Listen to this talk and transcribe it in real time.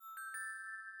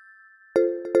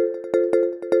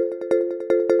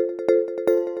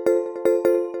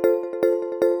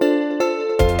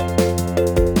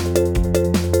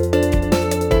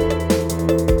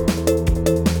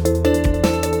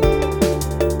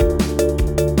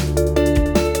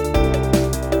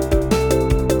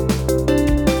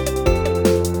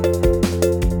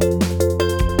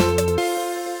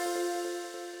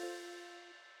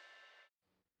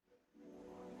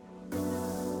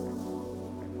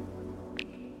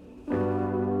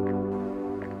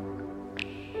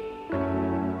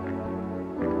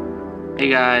Hey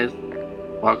guys,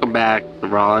 welcome back to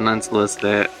Raw and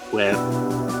Unsolicited with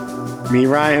Me,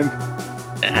 Ryan.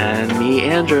 and me,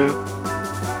 Andrew.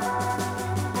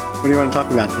 What do you want to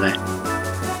talk about today?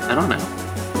 I don't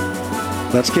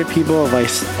know. Let's give people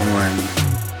advice on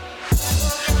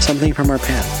something from our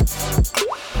past.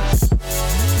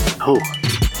 Oh,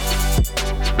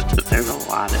 there's a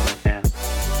lot in my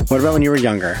past. What about when you were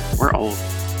younger? We're old.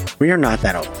 We are not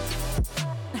that old.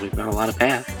 We've got a lot of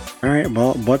past. All right,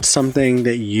 well, what's something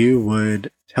that you would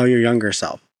tell your younger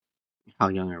self? How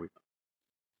young are we?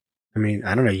 I mean,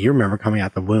 I don't know. You remember coming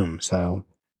out the womb, so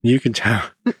you can tell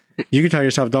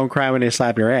yourself, don't cry when they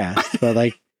slap your ass. But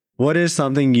like, what is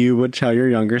something you would tell your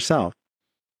younger self?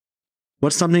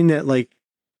 What's something that like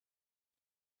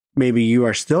maybe you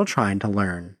are still trying to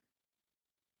learn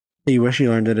that you wish you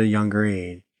learned at a younger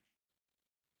age?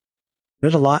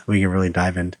 There's a lot we can really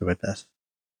dive into with this.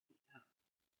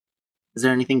 Is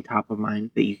there anything top of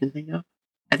mind that you can think of?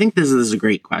 I think this is a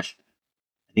great question.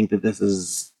 I think that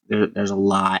there's a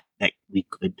lot that we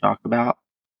could talk about.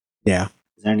 Yeah.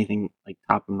 Is there anything like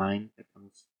top of mind that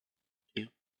comes to you?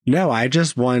 No,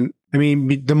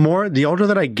 the older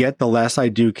that I get, the less I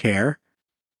do care.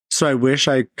 So I wish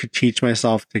I could teach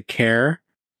myself to care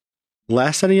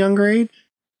less at a younger age.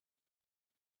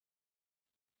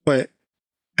 But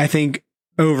I think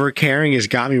over caring has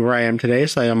got me where I am today.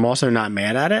 So I'm also not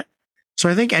mad at it. So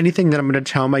I think anything that I'm going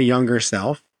to tell my younger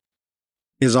self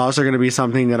is also going to be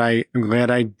something that I'm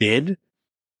glad I did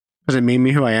because it made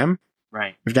me who I am.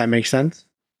 Right. If that makes sense.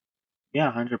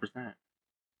 Yeah, 100%.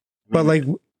 But like,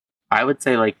 I would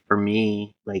say, like, for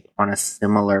me, like, on a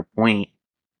similar point,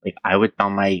 like, I would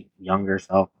tell my younger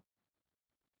self,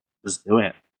 just do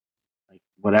it. Like,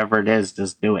 whatever it is,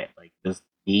 just do it. Like, just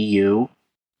be you.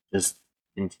 Just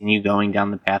continue going down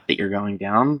the path that you're going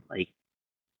down. Like,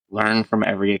 learn from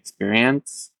every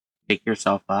experience. Pick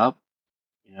yourself up.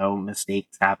 You know,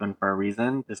 mistakes happen for a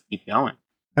reason. Just keep going.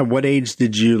 at what age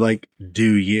did you like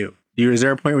do you? Is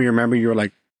there a point where you remember you were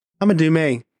like, I'm gonna do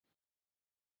me?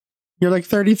 You're like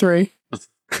 33.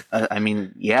 I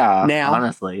mean, yeah, Now?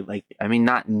 honestly, like, I mean,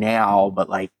 not now, but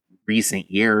like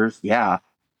recent years, yeah.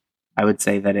 I would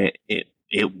say that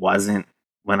it wasn't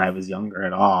when I was younger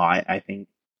at all. I think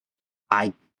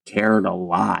I cared a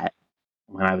lot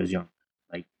when I was young,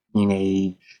 like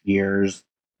teenage years,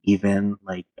 even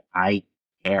like I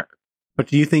cared. But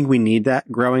do you think we need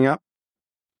that growing up?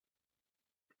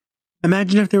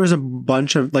 Imagine if there was a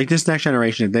bunch of like this next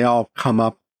generation, if they all come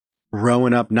up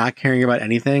growing up not caring about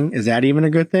anything. Is that even a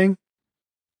good thing?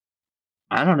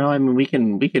 I don't know. I mean, we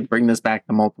could bring this back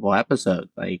to multiple episodes,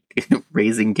 like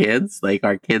raising kids, like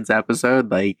our kids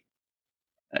episode, like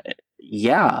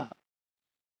yeah.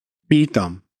 Beat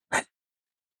them.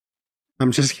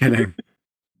 I'm just kidding.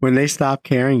 When they stop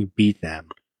caring, beat them.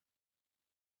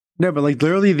 No, but like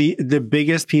literally the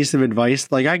biggest piece of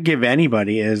advice like I give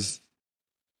anybody is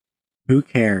who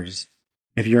cares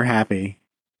if you're happy?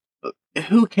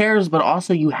 Who cares? But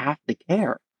also, you have to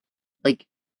care. Like,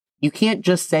 you can't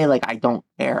just say like I don't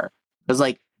care, because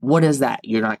like, what is that?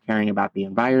 You're not caring about the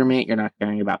environment. You're not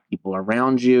caring about people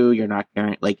around you. You're not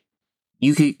caring. Like,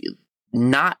 you could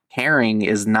not caring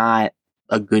is not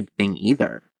a good thing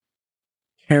either.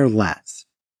 Care less.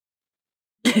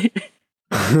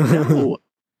 No,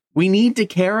 we need to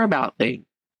care about things.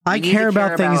 I We need care to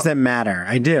about things that matter.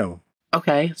 I do.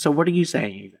 Okay, so what are you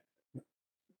saying?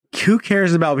 Who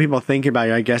cares about what people think about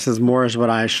you, I guess, is more is what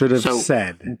I should have So-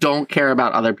 said. Don't care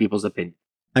about other people's opinions.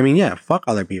 I mean, yeah, fuck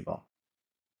other people.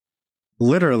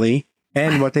 Literally,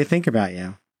 and what they think about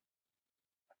you.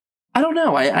 I don't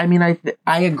know. I mean,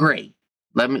 I agree.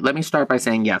 Let me start by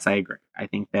saying yes, I agree. I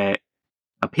think that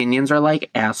opinions are like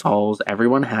assholes.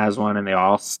 Everyone has one, and they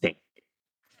all stink.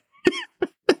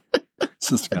 It's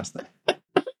disgusting.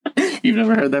 You've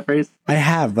never heard that phrase? I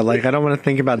have, but like, I don't want to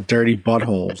think about dirty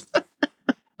buttholes.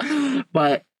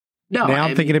 But no, Now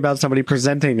I'm thinking about somebody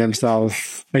presenting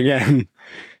themselves again.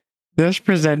 This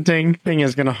presenting thing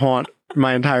is going to haunt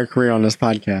my entire career on this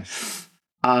podcast.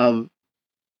 I'm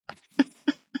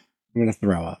going to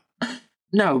throw up.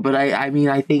 No, but I mean,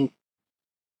 I think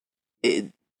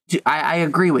I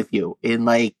agree with you in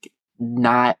like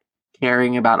not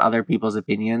caring about other people's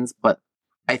opinions, but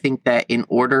I think that in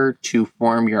order to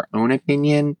form your own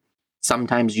opinion,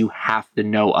 sometimes you have to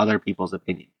know other people's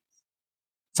opinions.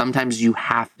 Sometimes you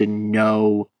have to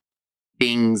know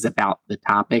things about the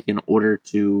topic in order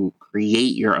to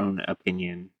create your own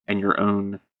opinion and your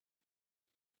own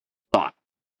thought.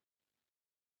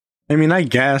 I mean, I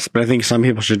guess, but I think some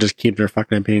people should just keep their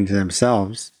fucking opinion to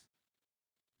themselves.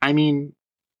 I mean,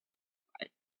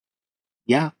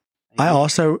 yeah. I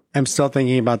also am still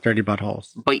thinking about dirty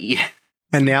buttholes. But yeah,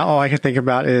 And now all I can think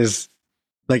about is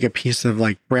like a piece of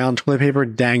like brown toilet paper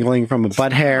dangling from a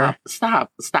butt hair.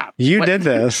 Stop. You did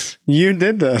this. You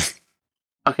did this.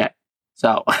 Okay.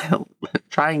 So,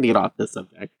 trying to get off this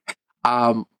subject.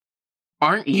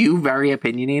 Aren't you very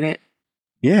opinionated?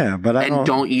 Yeah, but I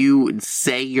don't you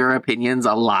say your opinions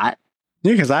a lot?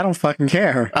 Yeah, because I don't fucking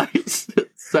care.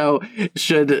 So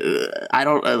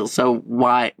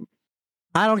why?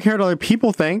 I don't care what other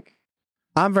people think.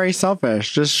 I'm very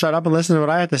selfish. Just shut up and listen to what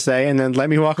I have to say, and then let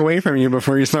me walk away from you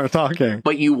before you start talking.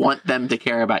 But you want them to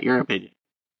care about your opinion.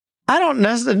 I don't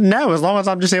necessarily know. As long as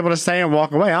I'm just able to say and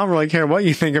walk away, I don't really care what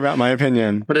you think about my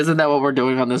opinion. But isn't that what we're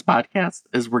doing on this podcast?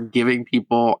 Is we're giving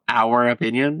people our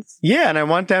opinions? Yeah, and I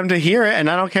want them to hear it, and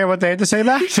I don't care what they have to say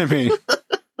back to me.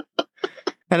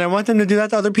 And I want them to do that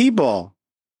to other people.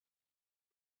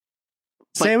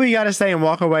 Say what you got to say and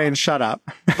walk away and shut up.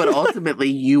 But ultimately,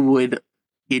 you would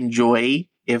enjoy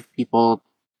if people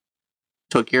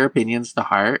took your opinions to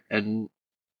heart and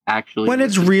actually... When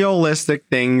it's realistic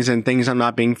things and things I'm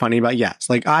not being funny about, yes.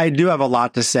 Like, I do have a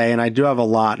lot to say, and I do have a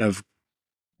lot of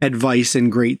advice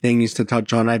and great things to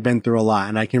touch on. I've been through a lot,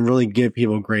 and I can really give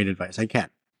people great advice. I can.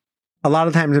 A lot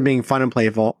of times I'm being fun and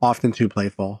playful, often too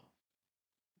playful.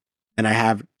 And I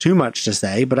have too much to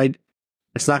say, but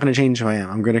it's not going to change who I am.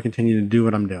 I'm going to continue to do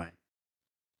what I'm doing.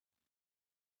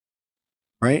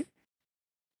 Right?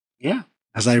 Yeah.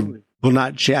 As I will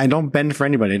not I don't bend for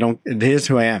anybody. It is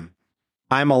who I am.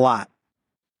 I'm a lot.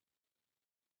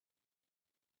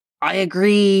 I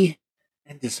agree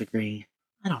and disagree.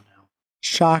 I don't know.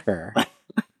 Shocker.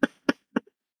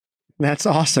 That's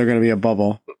also going to be a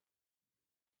bubble.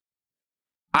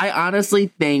 I honestly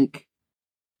think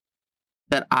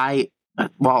that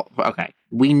okay.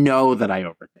 We know that I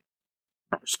overthink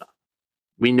first off.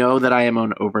 We know that I am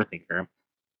an overthinker.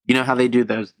 You know how they do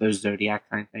those zodiac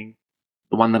sign things?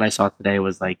 The one that I saw today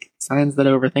was like signs that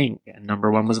overthink, and number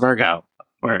 1 was Virgo. Of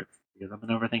course, because I'm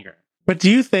an overthinker. But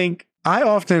do you think I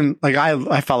often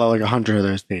I follow like 100 of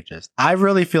those pages? I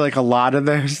really feel like a lot of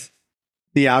those,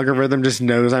 the algorithm just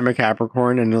knows I'm a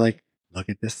Capricorn, and they're like, look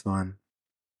at this one.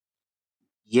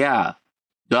 Yeah,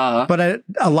 duh. But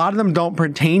a lot of them don't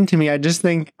pertain to me. I just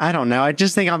think I don't know. I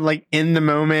just think I'm like in the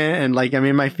moment and like I'm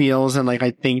in my feels and like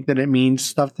I think that it means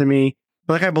stuff to me.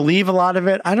 Like, I believe a lot of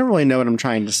it. I don't really know what I'm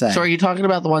trying to say. So are you talking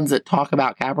about the ones that talk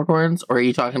about Capricorns, or are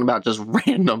you talking about just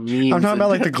random memes? I'm talking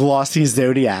about like the glossy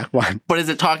zodiac one. But is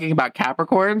it talking about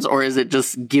Capricorns, or is it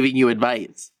just giving you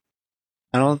advice?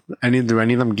 Do any of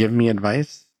them give me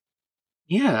advice?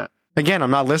 Yeah. Again,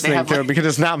 I'm not listening to it because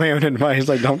it's not my own advice.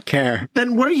 I don't care.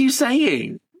 Then what are you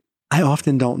saying? I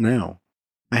often don't know.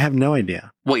 I have no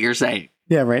idea. What you're saying?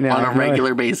 Yeah, right now. On a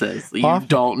regular basis. You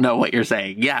don't know what you're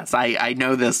saying. Yes, I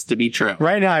know this to be true.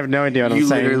 Right now, I have no idea what I'm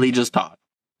saying. You literally just talk.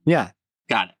 Yeah.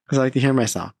 Got it. Because I like to hear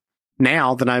myself.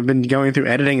 Now that I've been going through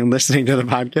editing and listening to the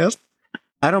podcast,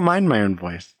 I don't mind my own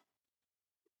voice.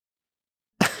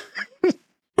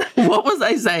 What was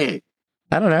I saying?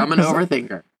 I don't know. I'm an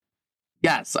overthinker.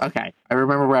 Yes, okay. I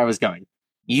remember where I was going.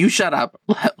 You shut up.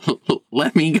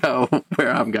 Let me go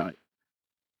where I'm going.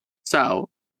 So,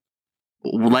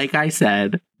 like I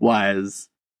said,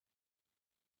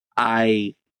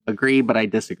 I agree, but I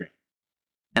disagree.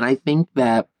 And I think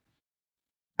that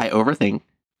I overthink,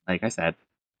 like I said,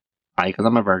 probably because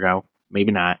I'm a Virgo.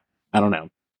 Maybe not. I don't know.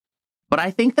 But I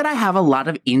think that I have a lot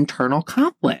of internal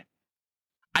conflict.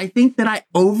 I think that I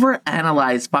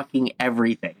overanalyze fucking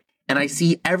everything. And I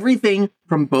see everything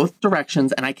from both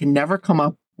directions, and I can never come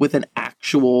up with an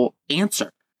actual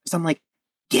answer. So I'm like,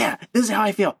 yeah, this is how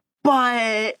I feel.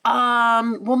 But,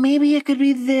 well, maybe it could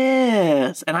be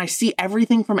this. And I see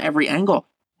everything from every angle.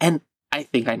 And I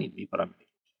think I need to be put on vacation.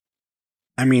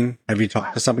 I mean, have you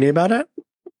talked to somebody about it?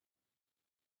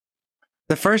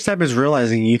 The first step is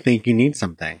realizing you think you need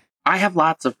something. I have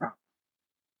lots of problems.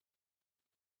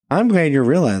 I'm glad you're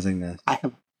realizing this. I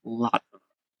have lots of problems.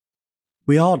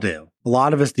 We all do. A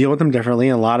lot of us deal with them differently,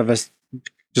 and a lot of us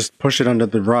just push it under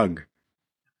the rug.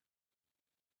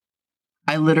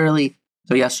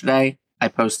 So yesterday, I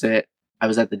posted, I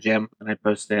was at the gym, and I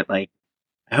posted, like,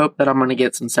 I hope that I'm going to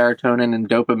get some serotonin and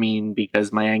dopamine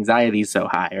because my anxiety is so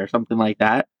high, or something like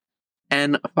that.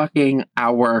 And fucking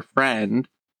our friend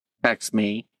texts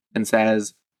me and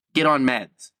says, get on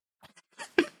meds.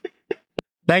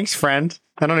 Thanks, friend.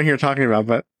 I don't know who you're talking about,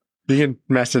 but you can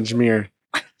message me or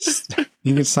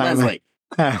you can sign me.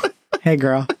 Oh, hey,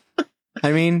 girl.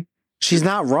 I mean, she's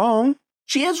not wrong.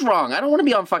 She is wrong. I don't want to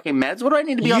be on fucking meds. What do I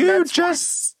need to be on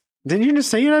meds Didn't you just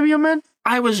say you'd be on meds?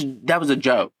 That was a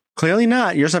joke. Clearly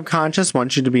not. Your subconscious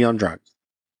wants you to be on drugs.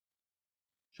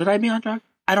 Should I be on drugs?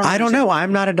 I don't know.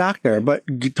 I'm not a doctor, but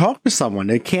talk to someone.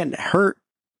 It can't hurt.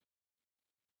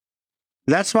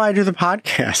 That's why I do the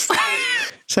podcast.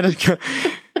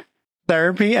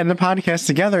 Therapy and the podcast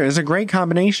together is a great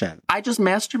combination. I just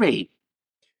masturbate.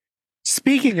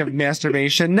 Speaking of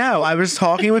masturbation, no, I was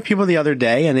talking with people the other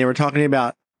day and they were talking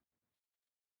about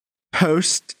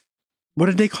what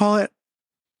did they call it?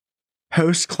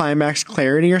 Post-climax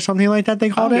clarity or something like that they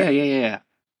called it? Yeah.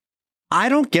 I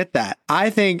don't get that. I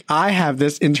think I have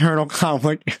this internal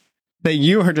conflict that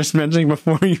you were just mentioning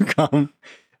before you come.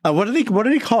 What did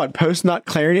he call it? Post-nut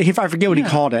clarity? I forget what he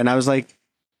called it. And I was like,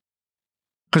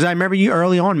 because I remember you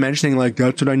early on mentioning like,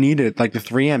 that's what I needed. Like the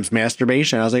 3Ms,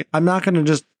 masturbation. I was like, I'm not going to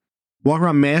just walk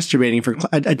around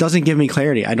masturbating it doesn't give me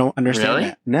clarity. I don't understand Really?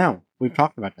 that. No, we've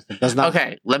talked about this. It does not.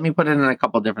 Okay, let me put it in a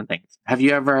couple different things. Have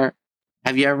you ever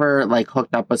like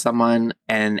hooked up with someone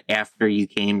and after you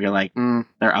came, you're like,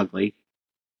 they're ugly?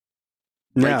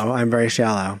 No, I'm very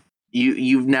shallow.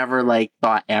 You've never like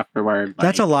thought afterward. Like,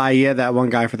 That's a lie. Yeah, that one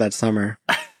guy for that summer.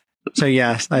 So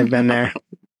yes, I've been there.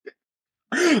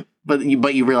 But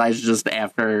you realize just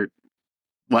after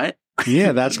what?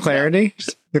 Yeah, that's clarity.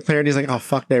 The clarity is like, oh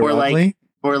fuck, they were ugly.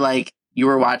 Or like you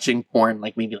were watching porn,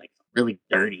 like maybe like really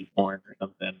dirty porn or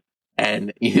something,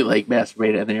 and you like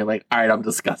masturbated, and then you're like, all right, I'm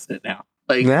disgusted now.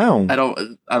 Like No,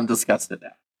 I'm disgusted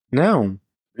now. No,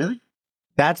 Really?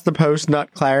 That's the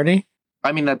post-nut clarity.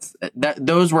 I mean,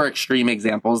 those were extreme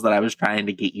examples that I was trying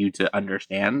to get you to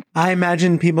understand. I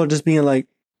imagine people just being like,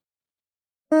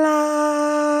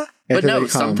 la. But no,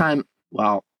 sometimes,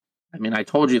 well, I mean, I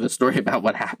told you the story about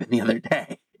what happened the other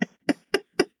day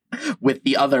with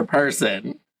the other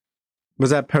person.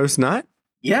 Was that post-nut?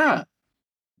 Yeah.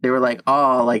 They were like,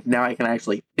 oh, like now I can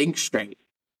actually think straight.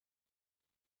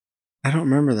 I don't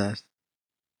remember this.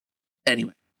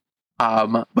 Anyway.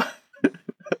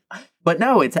 But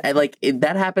no, it's like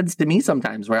that happens to me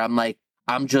sometimes where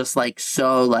I'm just like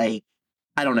so like,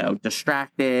 I don't know,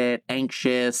 distracted,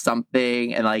 anxious,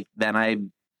 something, and like then I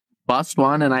bust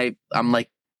one and I'm like,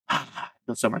 I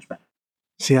feel so much better.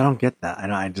 See, I don't get that.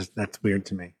 That's weird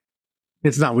to me.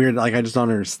 It's not weird, like I just don't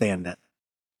understand it.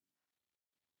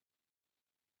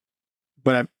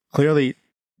 But clearly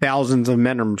thousands of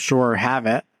men, I'm sure, have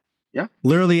it. Yeah.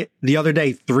 Literally the other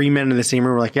day, 3 men in the same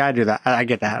room were like, yeah, I do that. I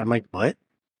get that. I'm like, what?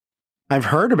 I've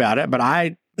heard about it, but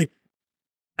I've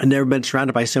never been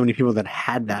surrounded by so many people that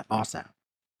had that also.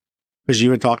 Because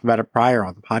you had talked about it prior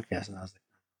on the podcast, and I was like,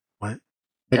 what?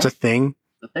 It's a thing?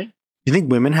 The thing? Do you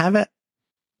think women have it?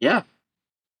 Yeah.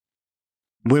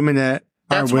 Women that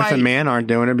are with a man aren't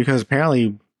doing it because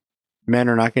apparently men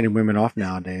are not getting women off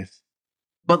nowadays.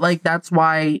 But like, that's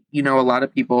why, a lot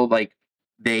of people, like,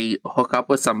 they hook up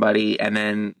with somebody and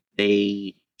then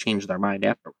they change their mind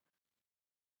afterwards.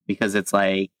 Because it's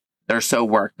like, they're so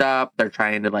worked up, they're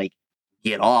trying to like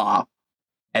get off,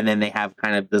 and then they have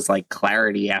kind of this like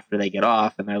clarity after they get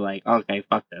off, and they're like, okay,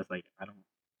 fuck this. Like, I don't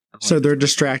so they're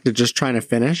distracted just trying to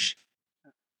finish?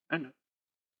 I know.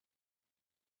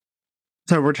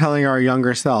 So we're telling our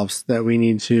younger selves that we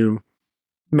need to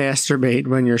masturbate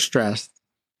when you're stressed.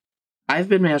 I've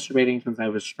been masturbating since I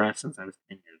was stressed since I was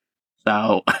 10 years.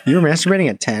 So you were masturbating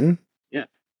at 10? Yeah.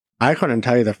 I couldn't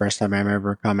tell you the first time I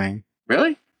remember coming.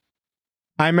 Really?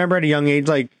 I remember at a young age,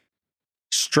 like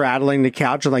straddling the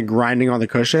couch and like grinding on the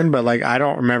cushion, but like I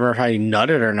don't remember if I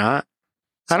nutted or not.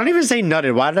 I don't even say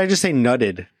nutted. Why did I just say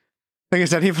nutted? Like,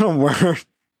 is that even a word?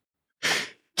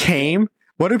 Came?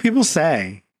 What do people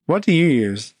say? What do you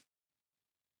use?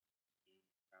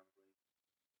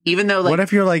 Even though, like, what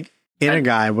if you're like in a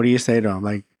guy? What do you say to him?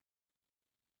 Like,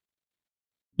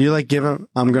 you like give him,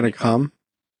 I'm gonna come?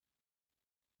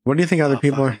 What do you think other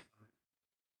people are?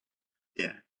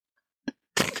 Yeah.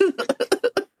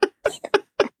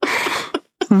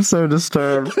 I'm so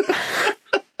disturbed.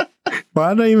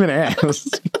 Why did I even ask?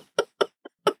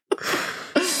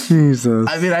 Jesus.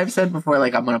 I mean, I've said before,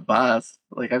 like, I'm gonna bust.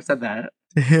 Like, I've said that.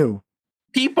 To who?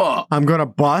 People. I'm gonna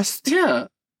bust? Yeah.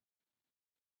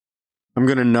 I'm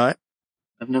gonna nut?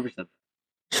 I've never said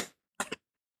that.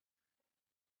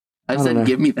 I've said,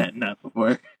 give me that nut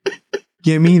before.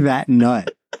 Give me that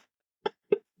nut.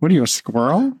 What are you, a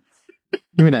squirrel?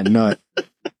 Give me that nut.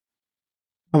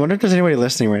 I wonder if there's anybody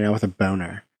listening right now with a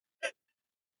boner.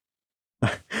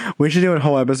 We should do a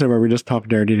whole episode where we just talk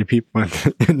dirty to people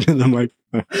into the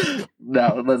microphone.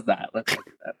 No, let's not. Let's not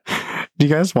do that. Do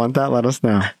you guys want that? Let us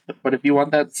know. But if you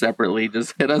want that separately,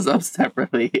 just hit us up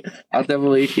separately. I'll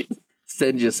definitely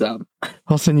send you some.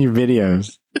 I'll send you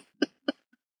videos.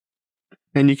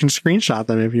 And you can screenshot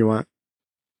them if you want.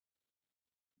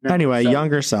 No, anyway,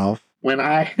 younger self.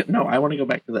 I want to go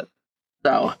back to this.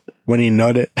 So, when he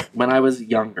nutted. When I was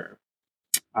younger,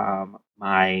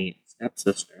 my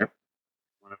stepsister,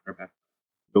 one of her best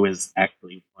friends, who is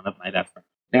actually one of my best friends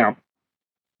now,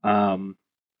 um,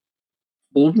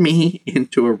 pulled me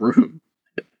into a room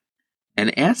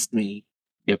and asked me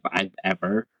if I've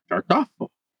ever jerked off before.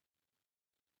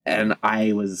 And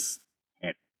I was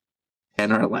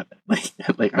 10 or 11.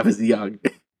 Like I was young.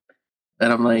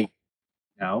 And I'm like,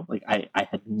 no. Like, I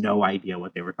had no idea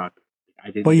what they were talking about. Like,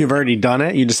 I didn't. Well, you've already done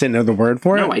it? You just didn't know the word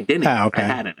for it? No, I didn't. Oh, okay. I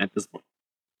hadn't at this point.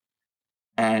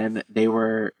 And they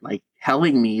were, like,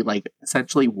 telling me, like,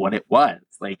 essentially what it was.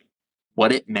 Like,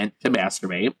 what it meant to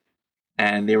masturbate.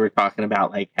 And they were talking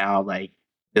about, like, how, like,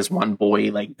 this one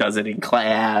boy, like, does it in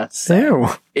class. Ew.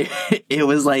 It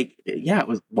was, like, yeah, it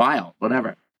was wild.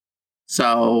 Whatever.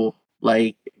 So,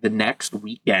 like, the next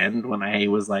weekend when I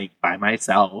was, like, by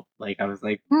myself, like, I was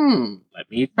like,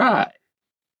 let me try.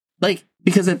 Like,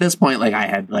 because at this point, like, I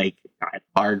had, like, got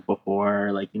hard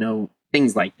before, like, you know,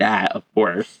 things like that, of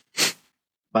course.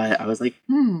 But I was like,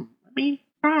 let me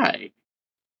try.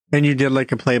 And you did,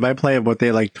 like, a play-by-play of what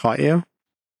they, like, taught you?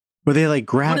 Where they, like,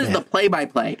 grab What is it? the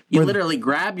play-by-play? You literally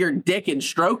grab your dick and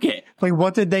stroke it. Like,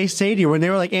 what did they say to you when they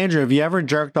were like, Andrew, have you ever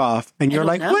jerked off? And you're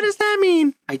like, know. what does that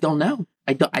mean? I don't know.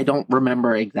 I don't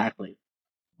remember exactly.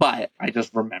 But I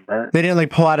just remember. They didn't,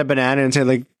 like, pull out a banana and say,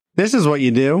 like, this is what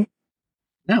you do?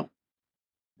 No.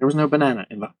 There was no banana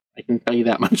involved. I can tell you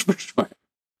that much for sure.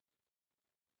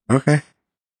 Okay.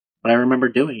 But I remember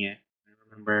doing it. I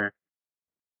remember,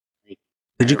 like...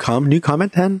 Did you come? Did you come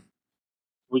at 10?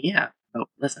 Well, yeah. So,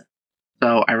 listen.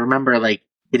 So, I remember, like,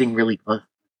 getting really close.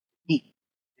 Peek.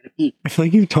 Get a peek. I feel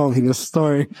like you told me this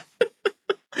story.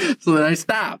 So then I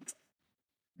stopped.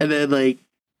 And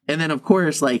then, of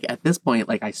course, like, at this point,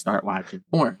 like, I start watching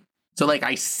porn. So, like,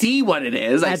 I see what it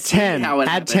is. At 10.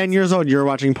 At 10 years old, you're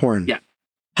watching porn. Yeah.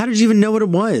 How did you even know what it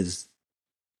was?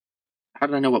 How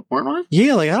did I know what porn was?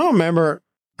 Yeah, like, I don't remember.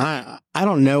 I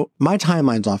don't know. My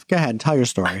timeline's off. Go ahead. Tell your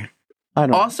story. I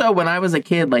don't. Also, when I was a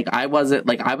kid, like, I was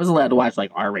allowed to watch,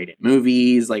 like, R-rated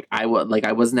movies. Like, I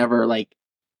was never, like,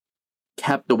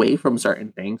 kept away from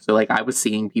certain things. So, like, I was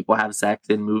seeing people have sex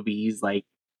in movies, like,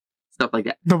 stuff like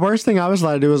that. The worst thing I was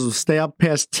allowed to do was stay up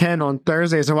past 10 on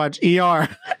Thursdays and watch ER.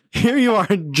 Here you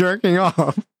are jerking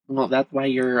off. Well, that's why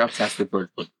you're obsessed with George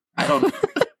Clooney. I don't know.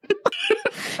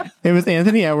 It was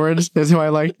Anthony Edwards is who I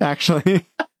liked, actually.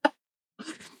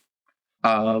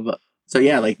 So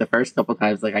yeah, like, the first couple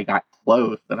times, like, I got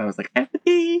close and I was like, I have to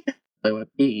pee. So I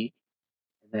went pee.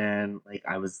 And then, like,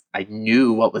 I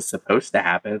knew what was supposed to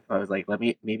happen. So I was like, let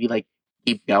me maybe, like,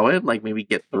 keep going, like, maybe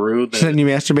get through the... So then you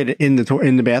masturbated in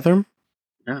the bathroom?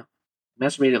 No.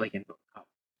 Masturbated, like, into a cup.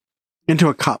 Into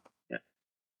a cup? Yeah.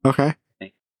 Okay.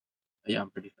 Yeah,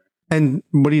 I'm pretty sure. And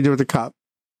what do you do with the cup?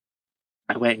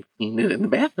 I went and cleaned it in the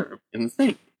bathroom, in the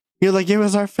sink. You're like, it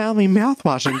was our family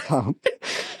mouthwashing cup.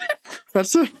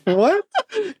 That's it. What?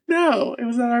 No, it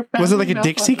was at our family. Was it like a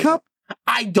Dixie cup?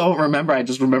 I don't remember. I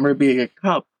just remember it being a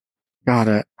cup. Got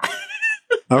it.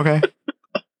 Okay.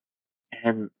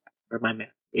 And for my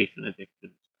masturbation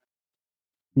addiction.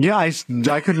 Yeah,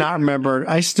 I could not remember.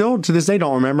 I still, to this day,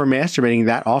 don't remember masturbating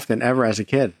that often ever as a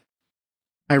kid.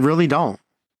 I really don't.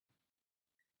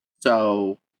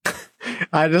 So...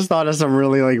 I just thought of some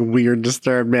really, like, weird,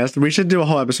 disturbed masturbation. We should do a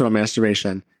whole episode on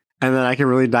masturbation. And then I can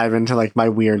really dive into, like, my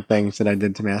weird things that I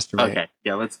did to masturbate. Okay,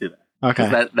 yeah, let's do that.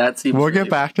 Okay. That seems We'll really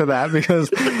get back to that because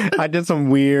I did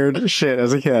some weird shit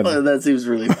as a kid. Well, that seems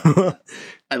really fun.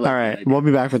 All right. We'll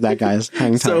be back with that, guys.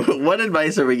 Hang tight. So what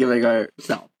advice are we giving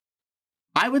ourselves?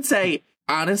 I would say,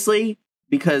 honestly,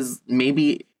 because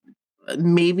maybe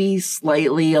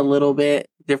slightly a little bit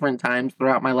different times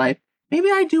throughout my life, maybe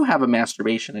I do have a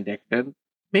masturbation addiction.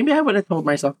 Maybe I would have told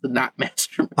myself to not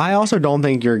masturbate. I also don't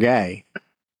think you're gay.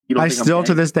 You don't I think I'm still, gay?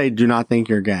 to this day, do not think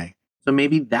you're gay. So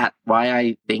maybe that's why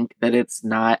I think that it's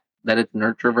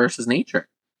nurture versus nature.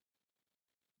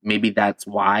 Maybe that's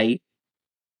why.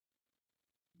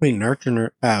 Wait,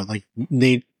 nurture, like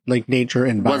nature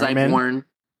environment.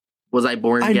 Was I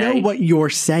born I gay? know what you're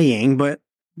saying, but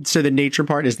so the nature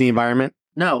part is the environment?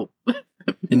 No.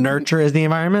 Nurture is the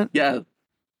environment? Yeah.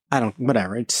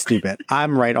 Whatever. It's stupid.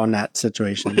 I'm right on that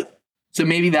situation. So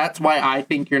maybe that's why I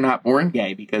think you're not born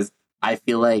gay, because I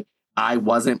feel like I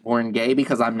wasn't born gay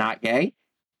because I'm not gay.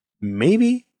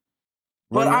 Maybe.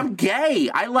 But I'm gay.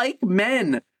 I like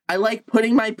men. I like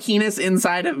putting my penis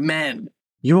inside of men.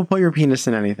 You will put your penis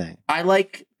in anything. I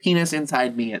like penis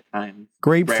inside me at times.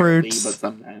 Grapefruits. Rarely, but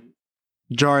sometimes.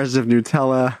 Jars of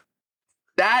Nutella.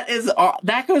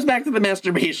 That goes back to the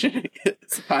masturbation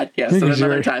podcast at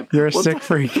another time. You're a sick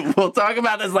freak. We'll talk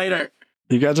about this later.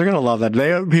 You guys are going to love that.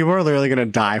 People are literally going to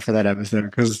die for that episode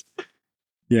because,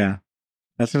 yeah,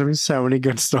 that's going to be so many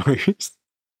good stories. It's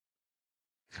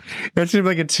going to be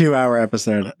like a 2-hour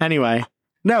episode. Anyway,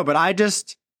 no, but I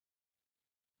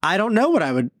I don't know what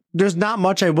I would. There's not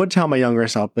much I would tell my younger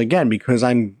self. Again, because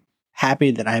I'm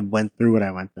happy that I went through what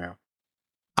I went through.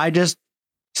 I just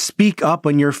speak up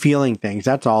when you're feeling things.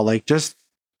 That's all. Like, just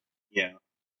Yeah.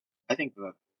 I think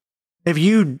that. if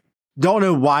you don't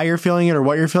know why you're feeling it or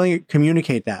what you're feeling,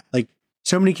 communicate that. Like,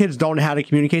 so many kids don't know how to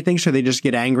communicate things, so they just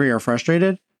get angry or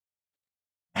frustrated.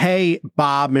 Hey,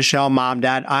 Bob, Michelle, mom,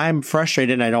 dad, I'm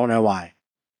frustrated and I don't know why.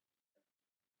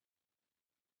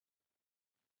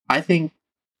 I think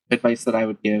advice that I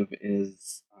would give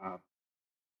is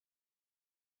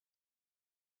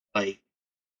like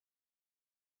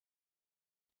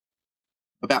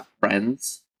about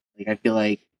friends. Like I feel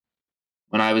like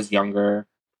when I was younger,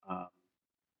 um,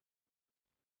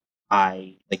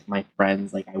 I like my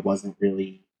friends. Like I wasn't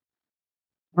really.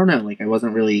 I don't know. Like I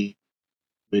wasn't really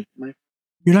good to my.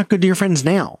 You're not good to your friends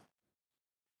now.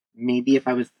 Maybe if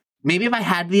I was. Maybe if I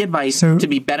had the advice So- to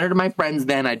be better to my friends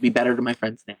then, I'd be better to my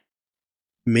friends now.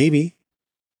 Maybe.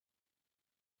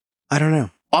 I don't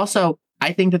know. Also,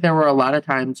 I think that there were a lot of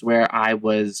times where I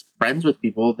was friends with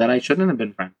people that I shouldn't have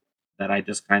been friends with, that I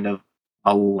just kind of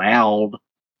allowed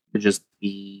to just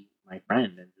be my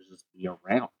friend and to just be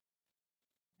around.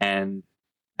 And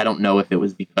I don't know if it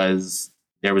was because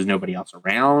there was nobody else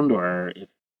around or if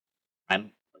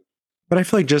I'm But I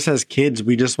feel like just as kids,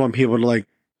 we just want people to like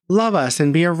love us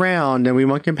and be around and we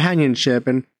want companionship.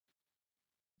 And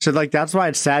so like, that's why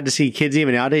it's sad to see kids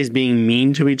even nowadays being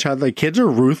mean to each other. Like kids are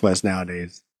ruthless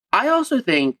nowadays. I also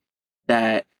think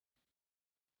that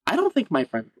I don't think my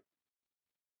friends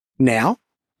Now?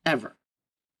 ever.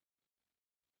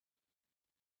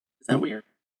 Is that weird?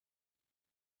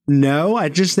 No, I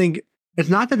just think it's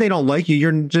not that they don't like you.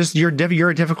 You're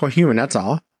a difficult human. That's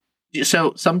all.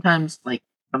 So sometimes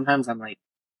I'm like,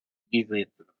 usually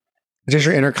it's It's just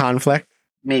your inner conflict.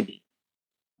 maybe,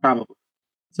 probably.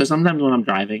 So sometimes when I'm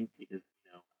driving, because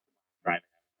driving,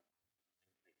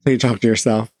 So you talk to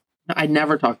yourself. I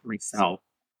never talk to myself.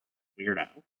 Weirdo.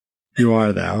 You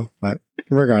are though, but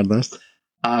regardless.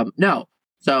 No.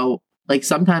 So like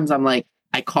sometimes I'm like,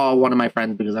 I call one of my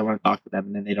friends because I want to talk to them,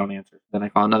 and then they don't answer. Then I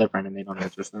call another friend and they don't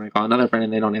answer. So then I call another friend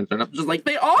and they don't answer. And I'm just like,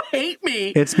 they all hate me.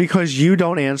 It's because you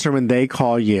don't answer when they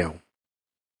call you.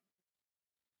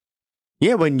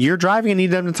 Yeah, when you're driving and need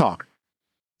them to talk.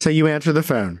 So you answer the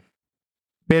phone.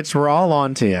 Bitch, we're all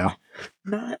on to you.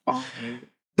 Not all.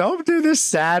 Don't do this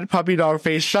sad puppy dog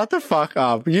face. Shut the fuck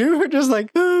up. You were just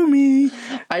like, oh, me.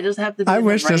 I just have to. Be I in the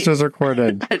wish this right- was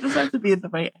recorded. I just have to be in the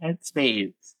right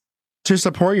headspace. To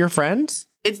support your friends?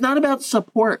 It's not about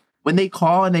support. When they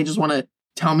call and they just want to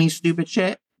tell me stupid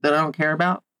shit that I don't care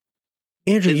about.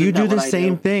 Andrew, Isn't you that do the what I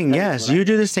same do? thing. That is Yes, what I you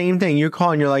do the same thing. You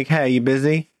call and you're like, hey, you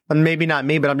busy? And maybe not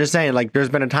me, but I'm just saying, like, there's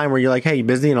been a time where you're like, hey, you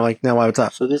busy? And I'm like, no, why, what's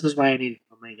up? So this is why I need to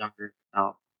tell my younger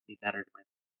self to be better to my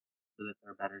so that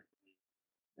they're better to me.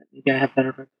 That maybe I have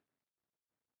better friends,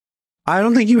 I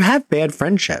don't think you have bad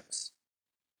friendships.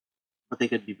 but they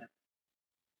could be better.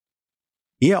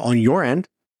 Yeah, on your end.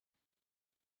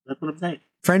 That's what I'm saying.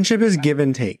 Friendship is give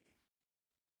and take.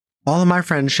 All of my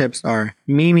friendships are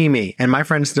me, and my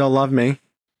friends still love me.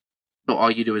 So all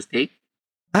you do is take.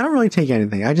 I don't really take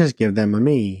anything. I just give them a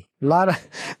me. What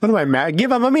am I, Mario?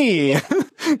 Give them a me.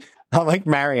 I'm like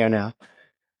Mario now.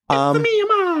 It's the me,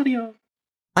 Mario.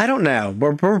 I don't know.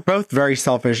 We're both very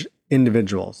selfish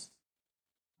individuals.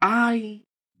 I'm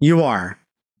You are.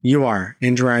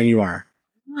 Andrew, and you are.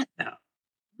 not though.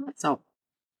 I'm not self.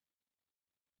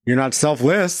 You're not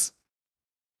selfless.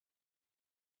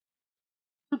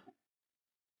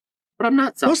 But I'm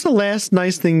not self. What's the last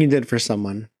nice thing you did for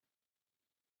someone?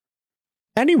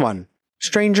 Anyone.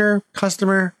 Stranger,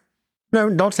 customer. No,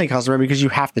 don't say customer because you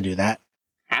have to do that.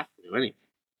 Have to do anything.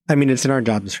 I mean, it's in our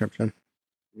job description.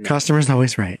 No. Customer's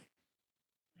always right.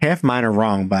 Half mine are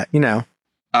wrong, but you know.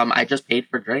 I just paid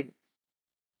for drink.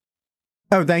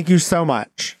 Oh, thank you so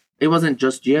much. It wasn't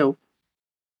just you.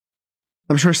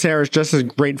 I'm sure Sarah's just as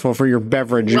grateful for your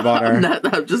beverage you bought her.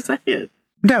 I'm just saying.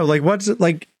 No, like what's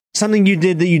like something you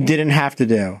did that you didn't have to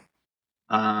do?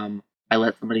 I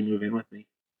let somebody move in with me.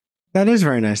 That is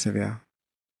very nice of you.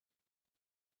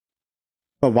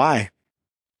 But why?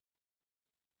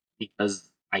 Because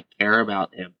I care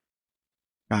about him.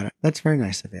 Got it. That's very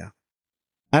nice of you.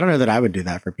 I don't know that I would do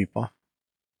that for people.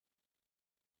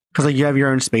 Because like you have your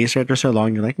own space right for so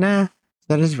long, you're like, nah,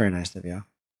 that is very nice of you.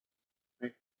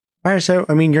 Right. All right, so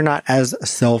I mean, you're not as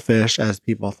selfish as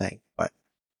people think, but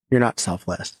you're not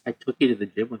selfless. I took you to the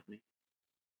gym with me.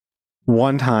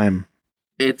 One time,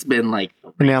 It's been like.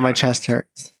 and now my chest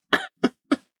hurts.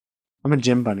 I'm a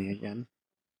gym bunny again.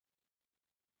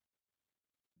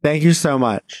 Thank you so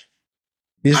much.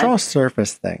 These are all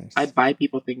surface things. I buy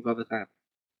people things all the time.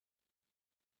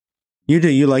 You do.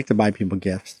 You like to buy people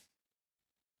gifts.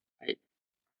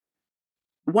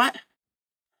 What?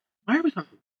 Why are we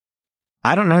talking?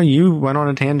 I don't know. You went on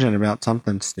a tangent about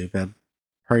something stupid,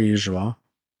 per usual.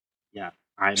 Yeah.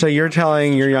 So you're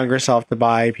telling your younger self to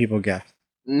buy people gifts?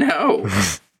 No.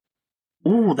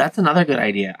 Ooh, that's another good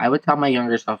idea. I would tell my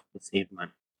younger self to save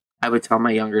money. I would tell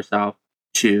my younger self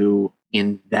to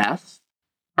invest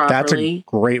properly. That's a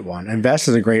great one. Invest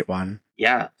is a great one.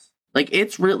 Yes. Like,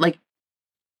 it's real. Like,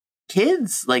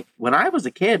 kids, like, when I was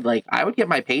a kid, like, I would get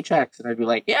my paychecks and I'd be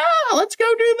like, yeah, let's go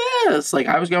do this. Like,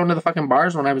 I was going to the fucking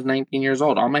bars when I was 19 years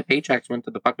old. All my paychecks went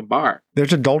to the fucking bar.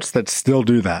 There's adults that still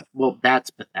do that. Well, that's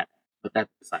pathetic. But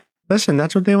that's beside. Listen,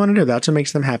 that's what they want to do. That's what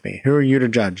makes them happy. Who are you to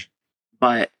judge?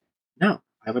 But no,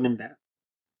 I would invest.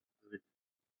 I would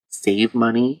save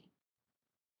money.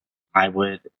 I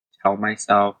would tell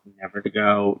myself never to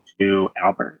go to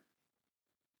Albert.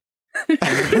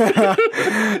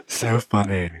 So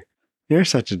funny. You're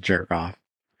such a jerk off.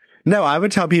 No, I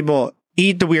would tell people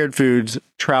eat the weird foods,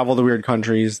 travel to weird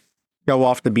countries, go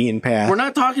off the beaten path. We're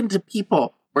not talking to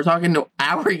people. We're talking to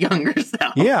our younger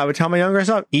self. Yeah, I would tell my younger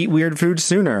self, eat weird foods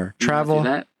sooner. You Travel. do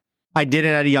that? I did it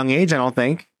at a young age, I don't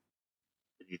think.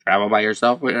 Did you travel by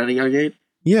yourself at a young age?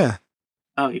 Yeah.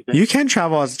 Oh, you could. You can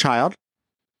travel as a child.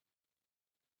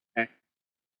 Okay.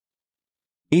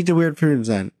 Eat the weird foods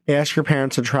then. Ask your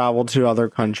parents to travel to other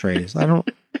countries.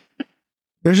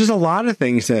 There's just a lot of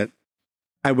things that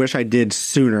I wish I did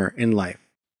sooner in life.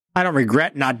 I don't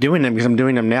regret not doing them because I'm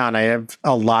doing them now and I have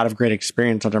a lot of great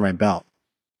experience under my belt.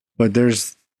 But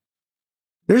there's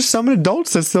some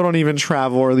adults that still don't even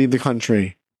travel or leave the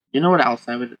country. You know what else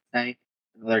I would say?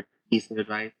 Another piece of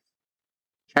advice.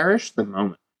 Cherish the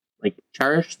moment. Like,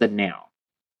 cherish the now.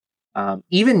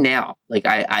 Even now. Like,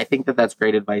 I think that's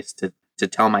great advice to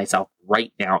tell myself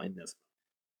right now in this.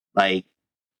 Like,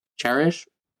 cherish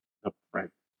the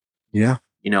present. Yeah.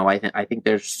 You know, I think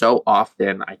there's so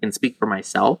often, I can speak for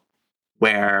myself,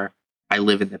 where I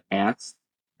live in the past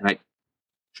and I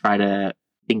try to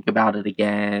think about it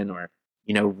again, or,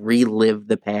 you know, relive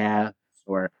the past,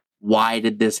 or why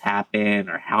did this happen,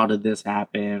 or how did this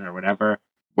happen, or whatever,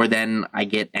 where then I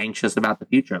get anxious about the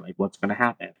future. Like, what's going to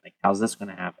happen? Like, how's this going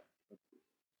to happen?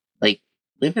 Like,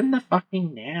 live in the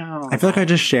fucking now. I feel like I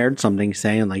just shared something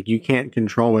saying, like, you can't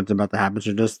control what's about to happen,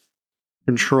 so just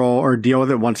control or deal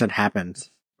with it once it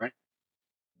happens. Right.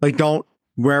 Like, don't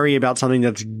worry about something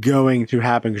that's going to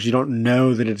happen because you don't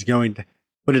know that it's going to,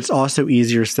 but it's also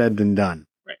easier said than done.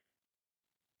 Right.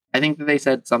 I think that they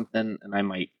said something, and I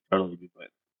might totally be put.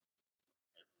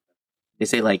 They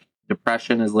say, like,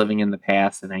 depression is living in the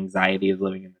past and anxiety is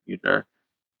living in the future.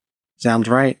 Sounds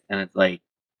right. And it's like,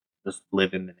 just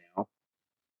live in the now.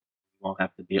 You won't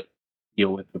have to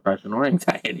deal with depression or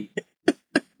anxiety.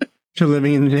 So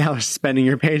living in the now is spending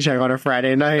your paycheck on a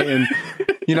Friday night, and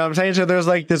you know what I'm saying? So there's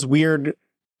like this weird,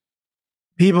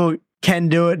 people can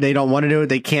do it, they don't want to do it,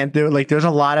 they can't do it. Like, there's a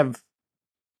lot of,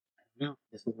 No,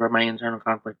 this is where my internal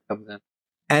conflict comes in.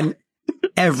 and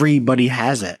everybody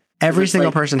has it. Every It's single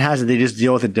like, person has it. They just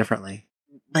deal with it differently.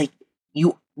 like,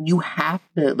 you have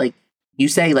to, like, you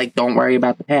say, like, don't worry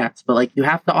about the past, but, like, you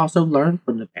have to also learn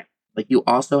from the past. Like, you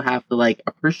also have to, like,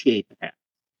 appreciate the past.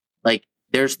 Like,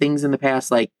 there's things in the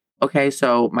past, like, okay,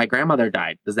 so my grandmother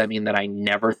died. Does that mean that I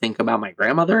never think about my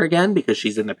grandmother again because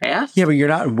she's in the past? Yeah, but you're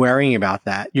not worrying about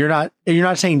that. You're not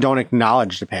saying don't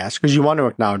acknowledge the past, because you want to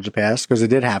acknowledge the past because it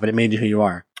did happen. It made you who you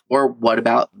are. Or what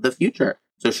about the future?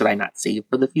 So should I not save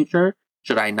for the future?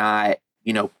 Should I not,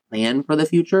 you know, plan for the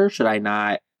future? Should I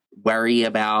not worry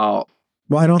about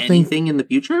Well, I don't anything in the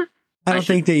future? I don't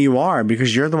think that you are,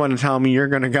 because you're the one to tell me you're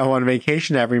going to go on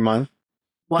vacation every month.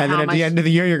 Well, And then at the end of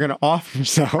the year, you're going to off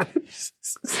yourself.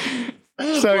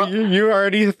 So you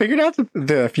already figured out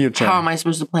the future. How am I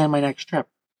supposed to plan my next trip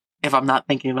if I'm not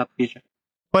thinking about the future?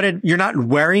 But you're not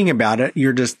worrying about it.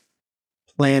 You're just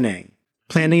planning.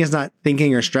 Planning is not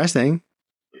thinking or stressing.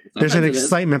 There's an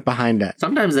excitement behind it.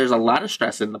 Sometimes there's a lot of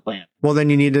stress in the plan. Well, then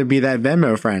you need to be that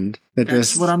Venmo friend.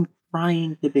 That's what I'm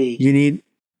trying to be.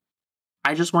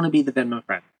 I just want to be the Venmo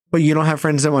friend. But you don't have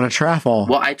friends that want to travel.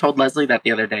 Well, I told Leslie that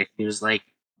the other day. She was like,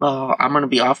 "Oh, I'm going to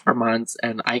be off for months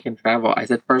and I can travel." I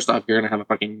said, "First off, you're going to have a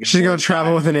fucking..." She's going to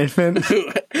travel with an infant?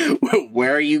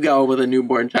 Where are you going with a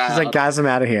newborn child? She's like, "Guys, I'm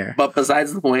out of here." But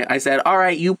besides the point, I said, "All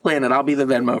right, you plan it. I'll be the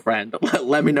Venmo friend.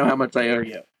 Let me know how much I owe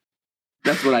you."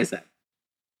 That's what I said.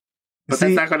 But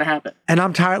that's not going to happen. And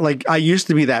I'm tired. Like, I used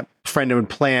to be that friend that would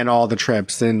plan all the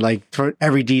trips and, like, for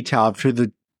every detail through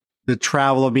the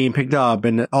travel of being picked up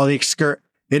and all the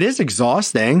It is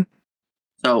exhausting.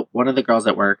 So one of the girls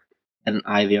at work and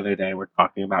I the other day were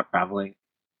talking about traveling,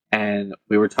 and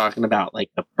we were talking about, like,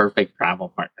 the perfect travel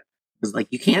partner. Because, like,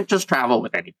 you can't just travel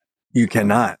with anybody. You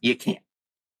cannot. You can't.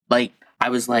 Like, I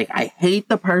was like, I hate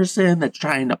the person that's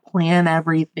trying to plan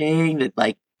everything, that,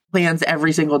 like, plans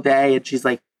every single day. And she's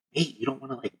like, hey, you don't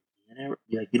want to, like, plan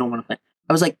like, you don't want to plan.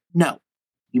 I was like, no.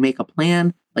 You make a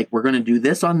plan, like, we're going to do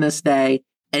this on this day,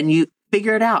 and you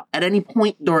figure it out at any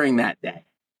point during that day.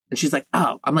 And she's like,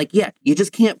 oh, I'm like, yeah, you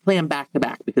just can't plan back to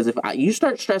back, because if you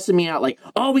start stressing me out, like,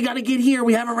 oh, we got to get here,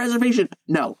 we have a reservation.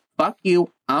 No, fuck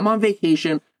you. I'm on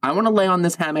vacation. I want to lay on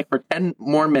this hammock for 10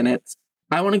 more minutes.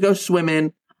 I want to go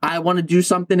swimming. I want to do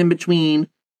something in between.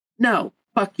 No,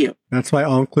 fuck you. That's why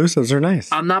all-inclusives are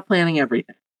nice. I'm not planning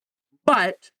everything.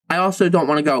 But I also don't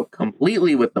want to go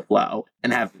completely with the flow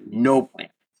and have no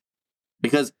plans.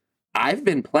 Because I've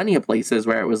been plenty of places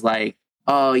where it was like,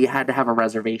 oh, you had to have a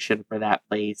reservation for that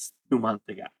place 2 months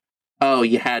ago. Oh,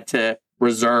 you had to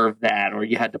reserve that, or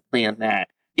you had to plan that.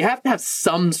 You have to have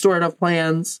some sort of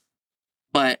plans,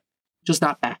 but just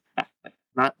not back to back.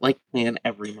 Not like plan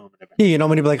every moment of it. Yeah, you know,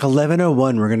 when you be like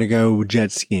 11:01, we're gonna go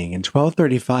jet skiing, and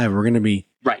 12:35, we're gonna be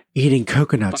eating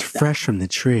coconuts fresh from the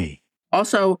tree.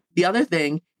 Also, the other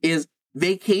thing is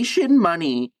vacation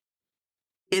money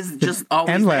is just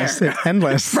always endless. there. It's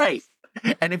endless. Right.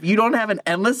 And if you don't have an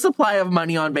endless supply of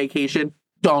money on vacation,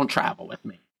 don't travel with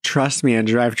me. Trust me,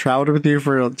 Andrew. I've traveled with you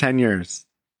for 10 years.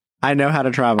 I know how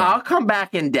to travel. I'll come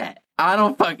back in debt. I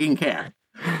don't fucking care.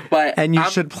 And you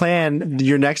should plan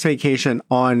your next vacation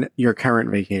on your current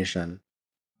vacation.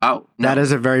 Oh, no. That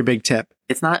is a very big tip.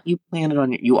 It's not you plan it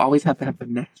on you always have to have the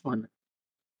next one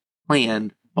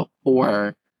planned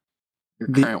before your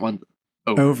current one's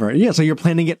over. Yeah, so you're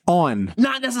planning it on.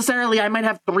 Not necessarily. I might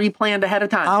have 3 planned ahead of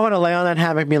time. I want to lay on that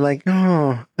hammock and be like,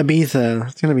 oh, Ibiza.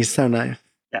 It's going to be so nice.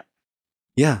 Yeah.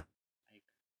 Yeah.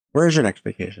 Where's your next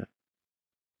vacation?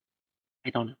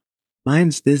 I don't know.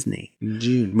 Mine's Disney in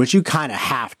June, which you kind of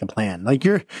have to plan. Like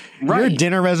your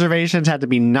dinner reservations have to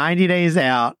be 90 days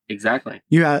out. Exactly.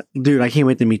 Dude, I can't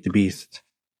wait to meet the Beast.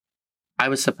 I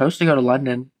was supposed to go to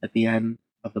London at the end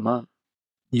of the month.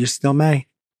 You still may.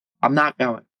 I'm not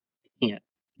going. I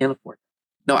can't afford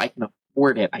it. No, I can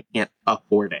afford it. I can't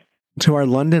afford it. To our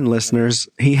London listeners,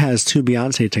 he has 2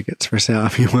 Beyonce tickets for sale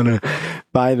if you want to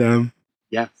buy them.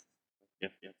 Yes.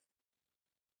 Yes.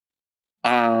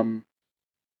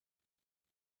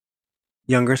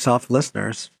 Younger self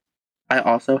listeners. I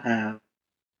also have.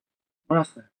 What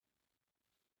else?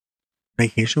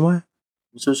 Vacation what?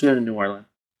 I'm supposed to go to New Orleans.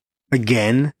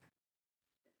 Again?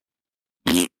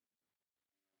 Food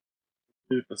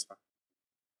was fun.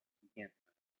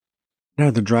 No,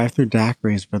 the drive-through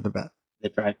daiquiris were the best. The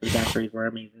drive-through daiquiris were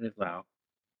amazing as well.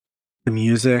 The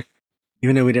music,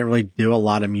 even though we didn't really do a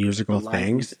lot of musical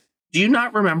things. Do you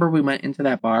not remember we went into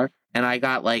that bar and I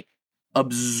got like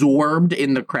absorbed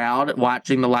in the crowd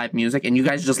watching the live music and you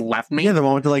guys just left me? Yeah, the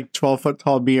one with the like 12-foot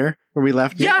tall beer where we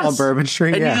left you on Bourbon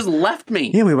Street. And you just left me.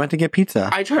 Yeah, we went to get pizza.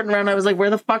 I turned around and I was like, where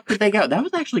the fuck did they go? That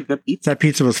was actually good pizza. That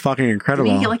pizza was fucking incredible.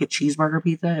 Did you get like a cheeseburger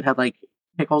pizza? It had like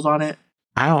pickles on it.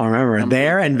 I don't remember.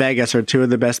 There and Vegas are 2 of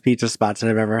the best pizza spots that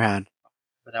I've ever had.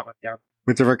 But that went down.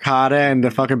 With the ricotta and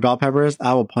the fucking bell peppers,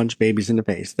 I will punch babies in the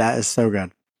face. That is so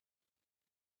good.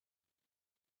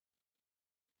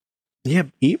 Yeah,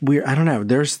 eat weird. I don't know.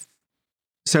 There's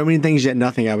so many things yet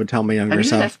nothing I would tell my younger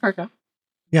self. Have you had escargot?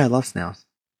 Yeah, I love snails.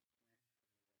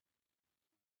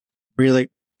 Were you like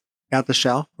out the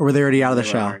shell? Or were they already out of the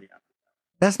shell?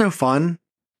 That's no fun.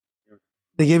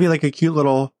 They give you like a cute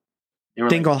little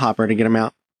dingle hopper to get them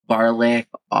out. Garlic.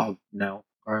 Oh, no.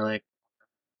 Garlic.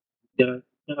 No.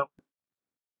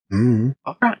 Mm-hmm.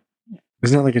 All right. Yeah.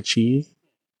 Isn't that like a cheese?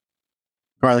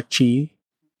 Garlic cheese?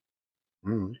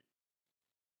 Mm.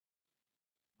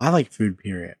 I like food,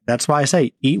 period. That's why I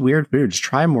say eat weird foods.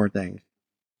 Try more things.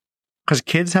 Because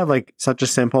kids have like such a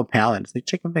simple palate. It's like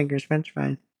chicken fingers, french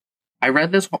fries. I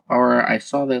read this, or I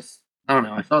saw this. I don't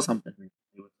know. I saw something with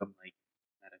some like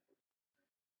medical.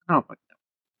 I don't know.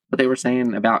 But they were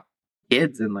saying about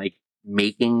kids and like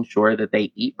making sure that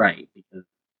they eat right because,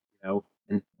 you know,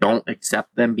 and don't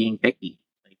accept them being picky.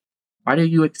 Like, why do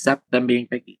you accept them being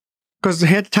picky? Because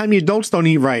half the time the adults don't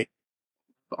eat right.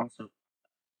 Also,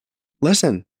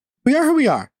 listen, we are who we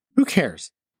are. Who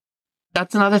cares?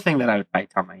 That's another thing that I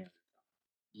tell my youngest.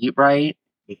 Eat right.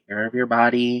 Take care of your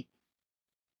body.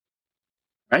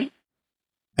 Right?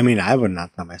 I mean, I would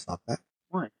not tell myself that.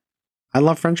 Why? I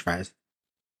love french fries.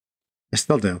 I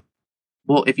still do.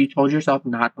 Well, if you told yourself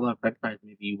not to love french fries,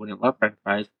 maybe you wouldn't love french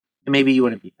fries, and maybe you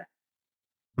wouldn't be fat.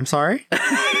 I'm sorry?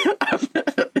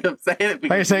 I'm saying it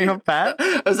because are you saying I'm fat?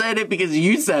 I'm saying it because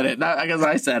you said it, not because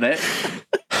I said it.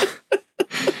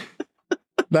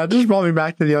 That just brought me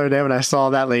back to the other day when I saw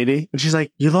that lady, and she's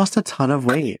like, "You lost a ton of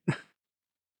weight."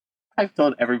 I've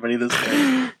told everybody this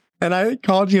story. And I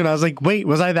called you and I was like, wait,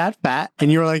 was I that fat?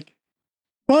 And you were like,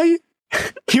 well,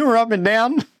 you were up and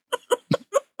down.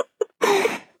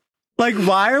 Like,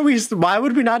 why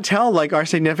would we not tell like our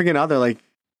significant other, like,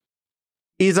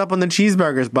 ease up on the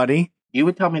cheeseburgers, buddy? You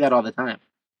would tell me that all the time.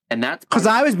 And that's because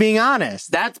I was being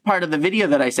honest. That's part of the video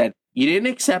that I said, you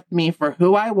didn't accept me for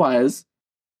who I was.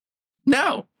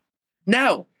 No.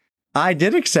 I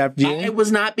did accept you. I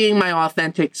was not being my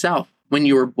authentic self when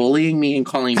you were bullying me and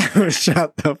calling me.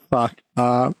 Shut the fuck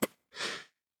up.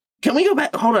 Can we go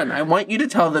back? Hold on. I want you to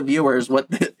tell the viewers what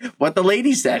the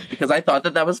lady said, because I thought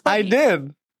that was funny. I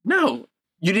did. No,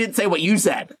 you didn't say what you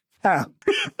said. Oh.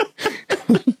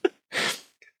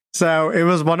 So it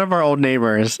was one of our old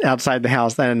neighbors outside the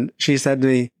house, and she said to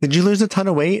me, "Did you lose a ton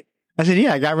of weight?" I said,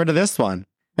 "Yeah, I got rid of this one."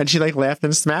 And she like laughed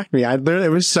and smacked me. It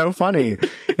was so funny.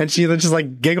 And she just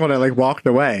like giggled and like walked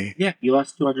away. Yeah, you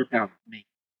lost 200 pounds. Me.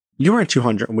 You weren't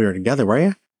 200 when we were together, were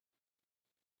you?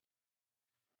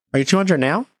 Are you 200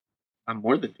 now? I'm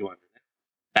more than 200.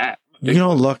 That. You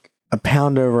don't look a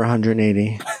pound over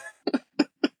 180.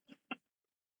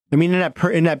 I mean,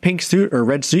 in that pink suit or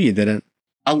red suit, you didn't.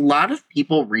 A lot of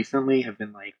people recently have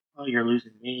been like, "Oh, you're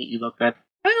losing weight. You look good."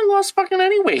 I haven't lost fucking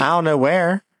any weight. I don't know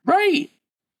where. Right.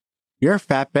 You're a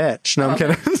fat bitch. No, I'm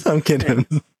kidding. I'm kidding.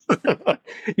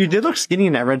 You did look skinny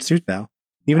in that red suit, though.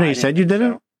 Even though you said you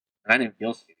didn't. So. I didn't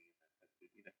feel skinny.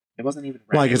 It wasn't even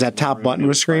red. Why? Because that top button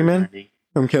was screaming?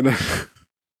 I'm kidding.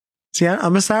 See,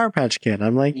 I'm a Sour Patch Kid.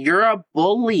 I'm like... You're a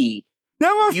bully.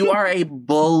 No, you are a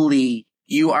bully.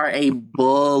 You are a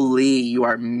bully. You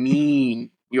are mean.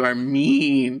 You are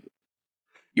mean.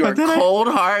 You are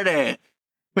cold-hearted.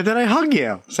 But then I hug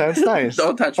you, so it's nice.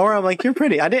 Don't touch me. Or I'm like, you're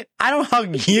pretty. I don't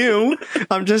hug you.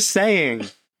 I'm just saying.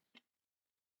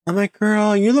 I'm like,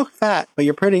 girl, you look fat, but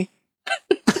you're pretty.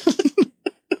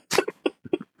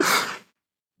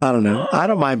 I don't know. I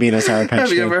don't mind being a Sour Patch Kid.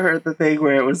 Have you ever heard the thing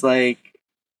where it was like,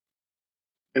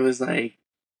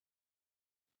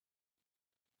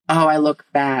 oh, I look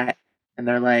fat. And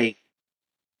they're like,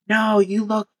 no, you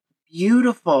look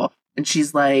beautiful. And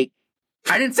she's like,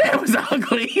 I didn't say I was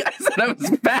ugly. I said I was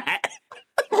fat.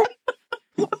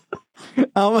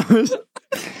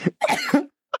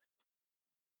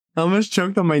 Almost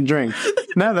choked on my drink.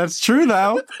 No, that's true,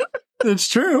 though. It's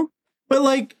true. But,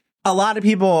 like, a lot of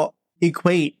people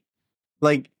equate,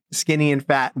 like, skinny and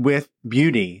fat with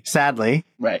beauty, sadly.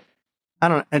 Right. I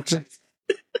don't know.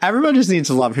 Everyone just needs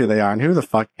to love who they are, and who the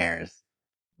fuck cares?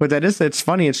 But it's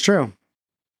funny. It's true.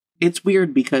 It's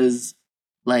weird because,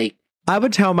 like, I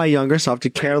would tell my younger self to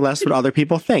care less what other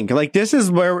people think. Like, this is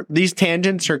where these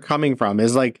tangents are coming from,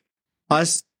 is like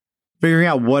us figuring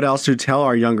out what else to tell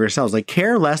our younger selves. Like,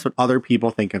 care less what other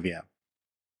people think of you.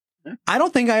 Yeah. I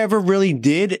don't think I ever really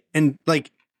did. And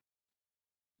like,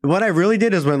 what I really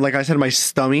did is when, like I said, my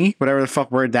stummy, whatever the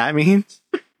fuck word that means,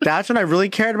 that's when I really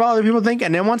cared about what other people think.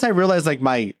 And then once I realized like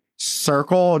my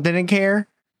circle didn't care,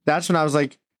 that's when I was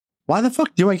like, why the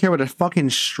fuck do I care what a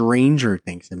fucking stranger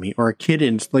thinks of me or a kid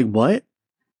in like what?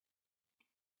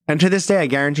 And to this day, I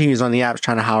guarantee he's on the apps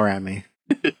trying to holler at me.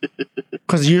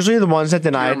 Because usually the ones that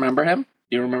deny. Do you remember him?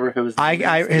 Do you remember who his name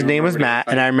was? His name was Matt,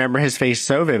 and I remember his face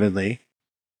so vividly.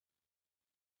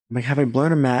 I'm like, have I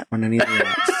blown a Matt on any of the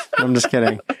apps? I'm just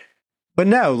kidding. But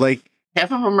no, like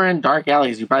half of them are in dark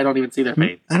alleys. You probably don't even see their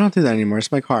face. I don't do that anymore.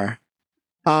 It's my car.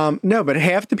 No, but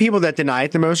half the people that deny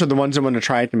it the most are the ones that want to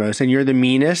try it the most. And you're the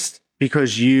meanest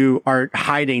because you are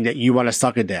hiding that you want to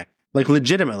suck a dick. Like,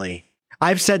 legitimately.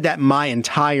 I've said that my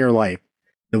entire life.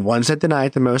 The ones that deny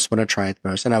it the most want to try it the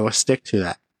most. And I will stick to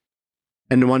that.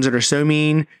 And the ones that are so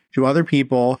mean to other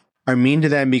people are mean to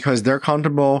them because they're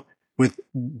comfortable with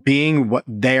being what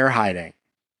they're hiding.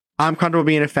 I'm comfortable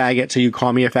being a faggot, so you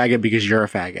call me a faggot because you're a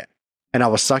faggot. And I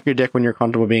will suck your dick when you're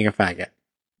comfortable being a faggot.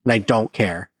 And I don't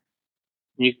care.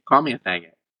 You can call me a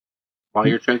faggot while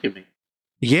you're choking me.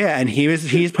 Yeah, and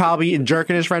he's probably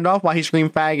jerking his friend off while he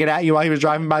screamed faggot at you while he was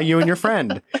driving by you and your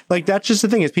friend. Like, that's just the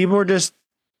thing, is people are just,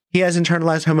 he has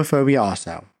internalized homophobia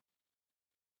also.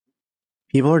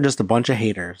 People are just a bunch of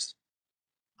haters.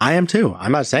 I am too.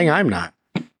 I'm not saying I'm not.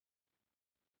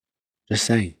 Just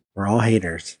saying, we're all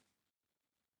haters.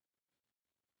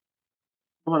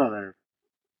 What other?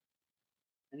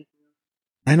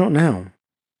 I don't know.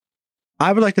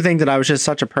 I would like to think that I was just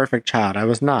such a perfect child. I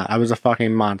was not. I was a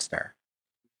fucking monster.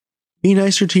 Be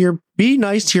nice to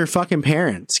your fucking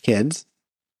parents, kids.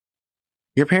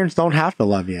 Your parents don't have to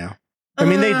love you. I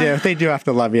mean, they do. They do have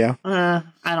to love you. I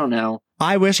don't know.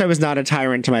 I wish I was not a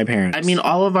tyrant to my parents. I mean,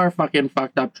 all of our fucking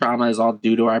fucked up trauma is all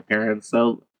due to our parents.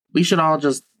 So we should all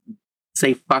just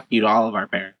say fuck you to all of our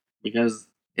parents because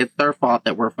it's their fault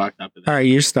that we're fucked up. All right,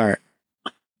 you start.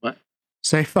 What?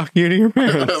 Say fuck you to your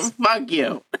parents. Fuck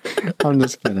you. I'm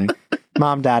just kidding.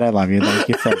 Mom, Dad, I love you. Thank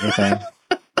you for everything.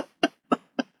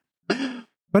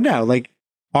 But no, like,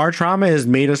 our trauma has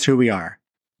made us who we are.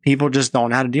 People just don't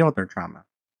know how to deal with their trauma.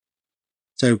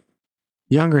 So,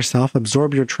 younger self,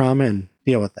 absorb your trauma and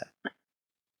deal with it.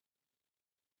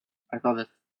 I saw this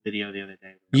video the other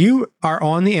day. You are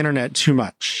on the internet too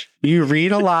much. You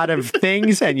read a lot of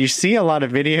things and you see a lot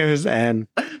of videos, and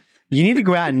you need to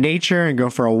go out in nature and go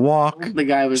for a walk. The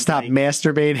guy was Stop like,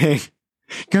 masturbating.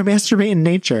 Go masturbate in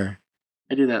nature.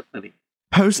 I do that, buddy.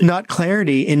 Post nut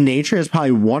clarity in nature is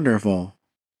probably wonderful.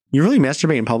 You really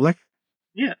masturbate in public?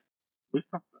 Yeah.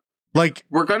 Like,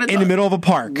 We're gonna in the middle of a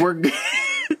park. We're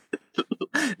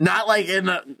not like in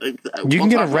a. You can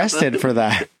get arrested for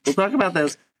that. We'll talk about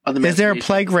this on the. Is there a masturbation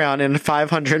playground in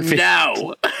 500 feet?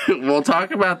 No. We'll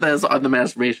talk about this on the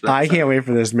masturbation episode. I can't wait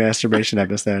for this masturbation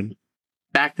episode.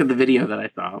 Back to the video that I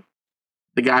saw.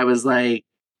 The guy was like,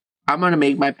 I'm going to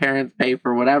make my parents pay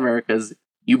for whatever because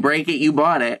you break it, you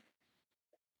bought it.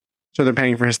 So they're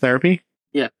paying for his therapy?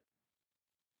 Yeah.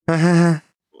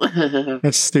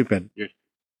 That's stupid.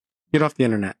 Get off the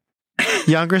internet.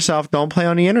 Younger self, don't play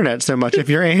on the internet so much if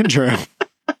you're Andrew.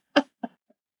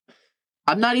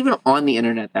 I'm not even on the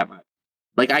internet that much.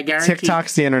 Like, I guarantee...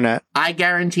 TikTok's the internet. I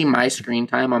guarantee my screen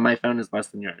time on my phone is less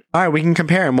than yours. All right, we can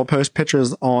compare and we'll post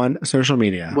pictures on social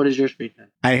media. What is your screen time?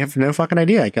 I have no fucking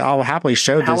idea. I'll happily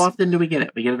show this. How often do we get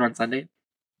it? We get it on Sunday?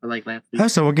 Or like last week? Oh,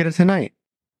 so we'll get it tonight.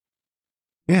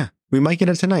 Yeah, we might get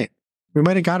it tonight. We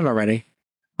might have got it already.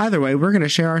 Either way, we're going to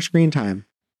share our screen time.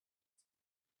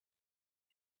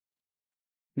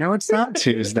 No, it's not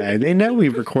Tuesday. They know we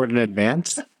record in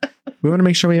advance. We want to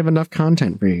make sure we have enough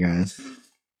content for you guys.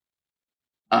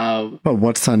 But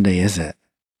what Sunday is it?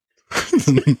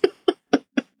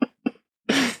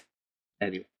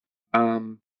 Anyway.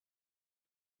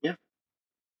 Yeah.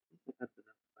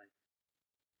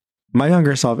 My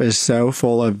younger self is so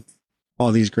full of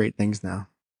all these great things now.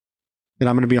 And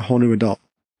I'm going to be a whole new adult.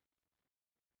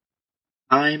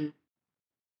 I'm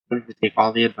going to take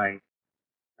all the advice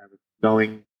I was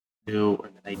going to, or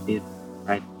that I did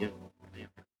try to give,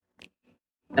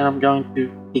 and I'm going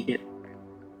to take it.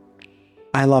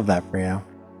 I love that for you.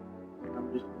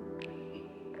 I'm just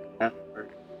that's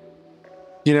first.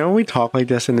 You know, when we talk like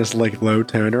this in this like low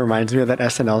tone, it reminds me of that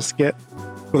SNL skit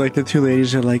where like the two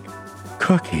ladies are like,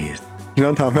 cookies. You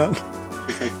know what I'm talking about?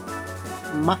 It's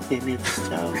like, muffin is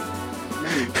so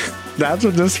nice. That's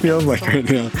what this feels like right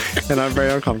now. And I'm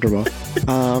very uncomfortable.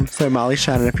 So Molly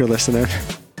Shannon, if you're listening.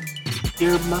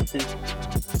 Your muffin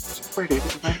squirted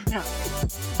right now.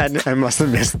 And I must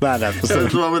have missed that That was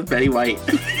episode. the one with Betty White.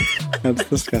 That's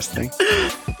disgusting.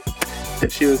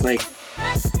 She was like,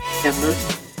 yeah,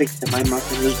 most think that my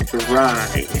muffin is dry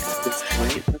at this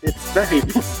point, but it's very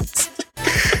moist.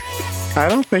 I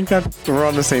don't think that we're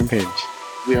on the same page.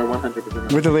 We are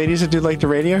 100% With the ladies that do like the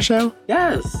radio show?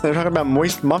 Yes! They're talking about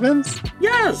moist muffins?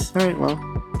 Yes! All right, well.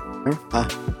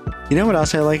 You know what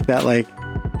else I like? That like,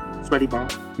 Sweaty ball.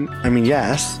 I mean,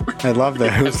 yes. I love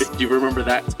those. Do you remember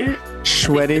that skit?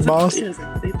 Sweaty balls? Yes,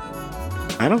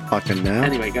 I don't fucking know.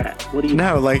 anyway, go ahead. What do you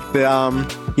No, like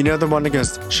the you know the one that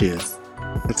goes shoes.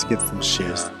 Let's get some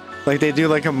shoes. Like they do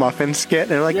like a muffin skit,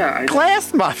 and they're like, Yeah, I know.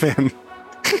 glass muffin.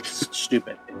 It's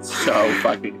stupid. It's so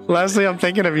fucking. Leslie, I'm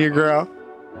thinking of you, girl.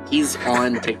 He's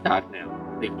on TikTok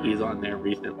now. Like, he's on there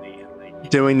recently. And like,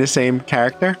 Doing the same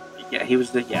character. yeah, he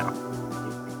was the yeah.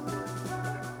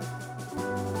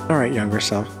 All right, younger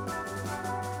self.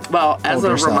 Well, as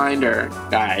Older a self. reminder,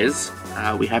 guys,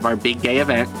 we have our big gay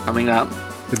event coming up.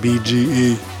 The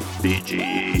BGE.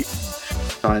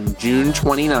 BGE. On June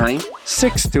 29th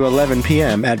 6 to 11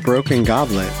 p.m. at Broken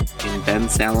Goblet, in Ben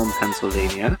Salem,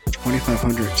 Pennsylvania.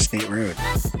 2500 State Road.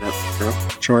 That's true.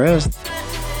 Sure is.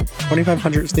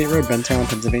 2500 State Road, Bentown,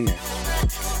 Pennsylvania.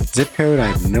 Zip code, I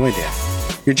have no idea.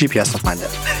 Your GPS will find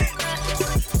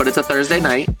it. But it's a Thursday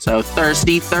night, so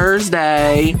Thirsty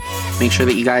Thursday. Make sure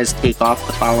that you guys take off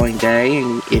the following day,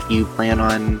 and if you plan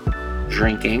on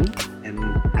drinking and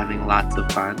having lots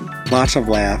of fun, Lots of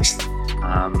laughs,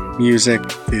 music,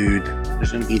 food.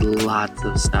 there's going to be lots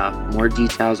of stuff. More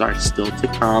details are still to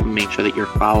come. Make sure that you're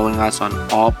following us on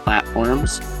all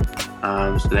platforms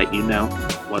so that you know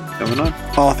what's going on.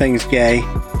 All things gay.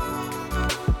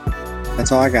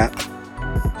 That's all I got.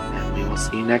 And we will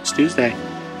see you next Tuesday.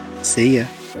 See ya.